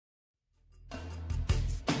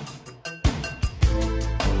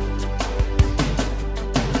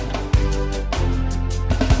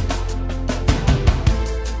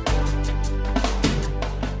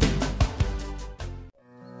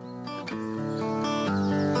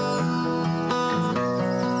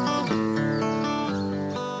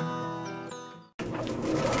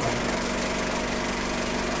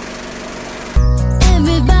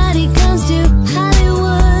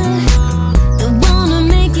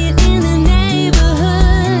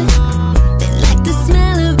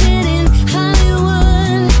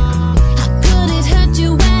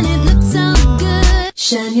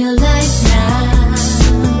on your life now.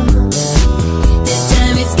 This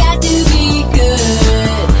time it's got to be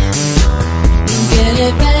good. Get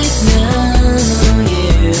it right now,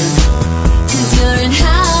 yeah. 'Cause you're in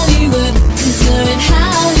Hollywood. 'Cause you're in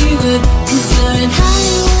Hollywood. 'Cause you're in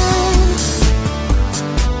Hollywood.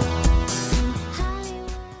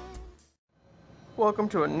 Welcome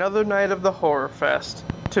to another night of the Horrorfest.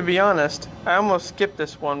 To be honest, I almost skipped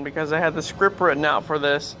this one because I had the script written out for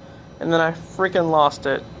this, and then I freaking lost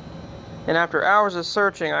it. And after hours of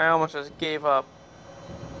searching, I almost just gave up.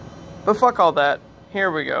 But fuck all that,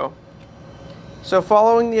 here we go. So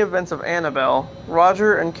following the events of Annabelle,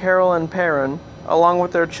 Roger and Carolyn Perrin, along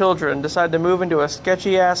with their children, decide to move into a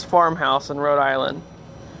sketchy-ass farmhouse in Rhode Island.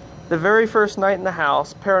 The very first night in the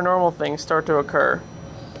house, paranormal things start to occur.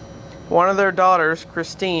 One of their daughters,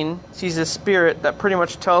 Christine, sees a spirit that pretty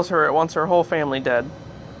much tells her it wants her whole family dead.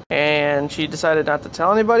 And she decided not to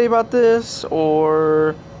tell anybody about this,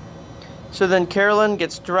 or... So then Carolyn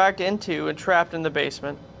gets dragged into and trapped in the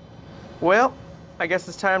basement. Well, I guess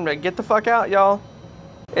it's time to get the fuck out, y'all.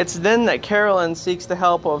 It's then that Carolyn seeks the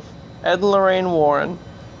help of Ed and Lorraine Warren,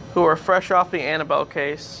 who are fresh off the Annabelle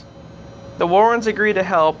case. The Warrens agree to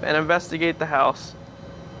help and investigate the house.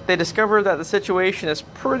 They discover that the situation is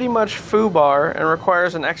pretty much foobar and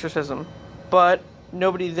requires an exorcism, but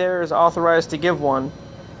nobody there is authorized to give one,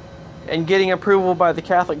 and getting approval by the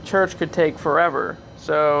Catholic Church could take forever,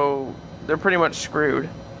 so they're pretty much screwed.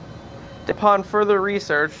 Upon further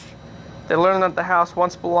research, they learn that the house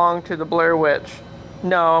once belonged to the Blair Witch.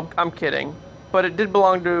 No, I'm kidding, but it did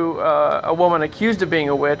belong to a woman accused of being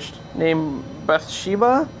a witch named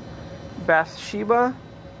Bathsheba?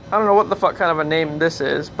 I don't know what the fuck kind of a name this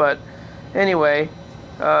is, but anyway,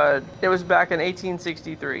 it was back in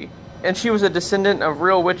 1863, and she was a descendant of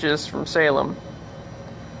real witches from Salem.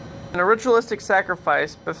 In a ritualistic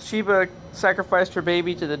sacrifice, Bathsheba sacrificed her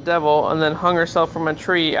baby to the devil and then hung herself from a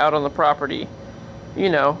tree out on the property. You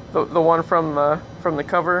know, the one from the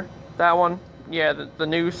cover, that one? Yeah, the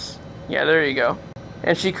noose. Yeah, there you go.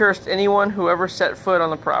 And she cursed anyone who ever set foot on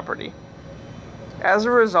the property. As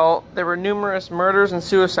a result, there were numerous murders and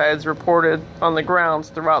suicides reported on the grounds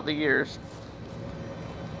throughout the years.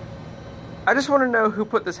 I just want to know who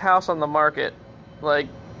put this house on the market. Like,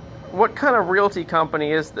 what kind of realty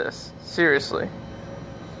company is this? Seriously.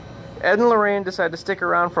 Ed and Lorraine decide to stick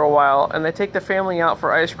around for a while, and they take the family out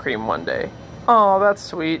for ice cream one day. Aw, that's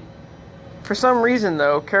sweet. For some reason,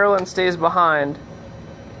 though, Carolyn stays behind,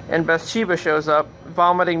 and Bathsheba shows up,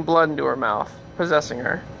 vomiting blood into her mouth, possessing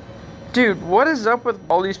her. Dude, what is up with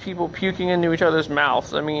all these people puking into each other's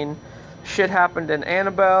mouths? I mean, shit happened in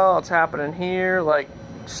Annabelle, it's happening here, like,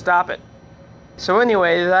 stop it. So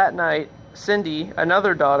anyway, that night, Cindy,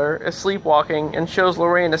 another daughter, is sleepwalking and shows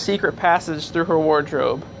Lorraine a secret passage through her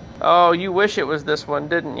wardrobe. Oh, you wish it was this one,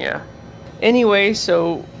 didn't ya? Anyway,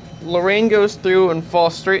 so Lorraine goes through and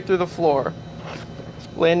falls straight through the floor,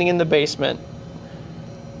 landing in the basement.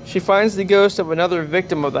 She finds the ghost of another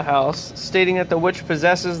victim of the house, stating that the witch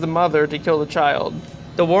possesses the mother to kill the child.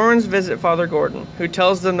 The Warrens visit Father Gordon, who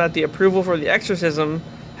tells them that the approval for the exorcism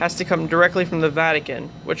has to come directly from the Vatican,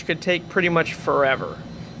 which could take pretty much forever.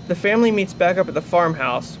 The family meets back up at the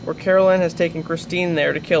farmhouse, where Carolyn has taken Christine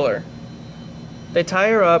there to kill her. They tie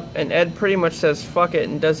her up, and Ed pretty much says fuck it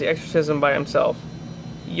and does the exorcism by himself.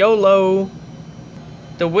 YOLO!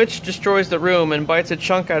 The witch destroys the room and bites a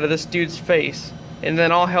chunk out of this dude's face, and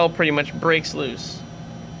then all hell pretty much breaks loose.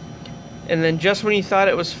 And then just when you thought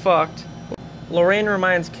it was fucked, Lorraine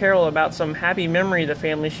reminds Carol about some happy memory the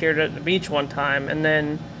family shared at the beach one time, and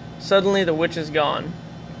then suddenly the witch is gone.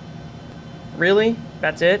 Really?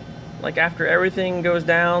 That's it? Like after everything goes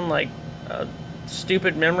down, like a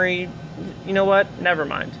stupid memory? You know what? Never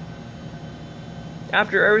mind.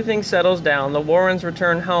 After everything settles down, the Warrens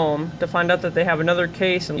return home to find out that they have another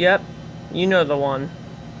case, and yep, you know the one.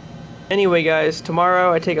 Anyway guys,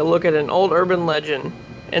 tomorrow I take a look at an old urban legend.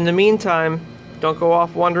 In the meantime, don't go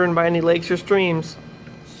off wandering by any lakes or streams.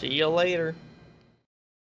 See you later.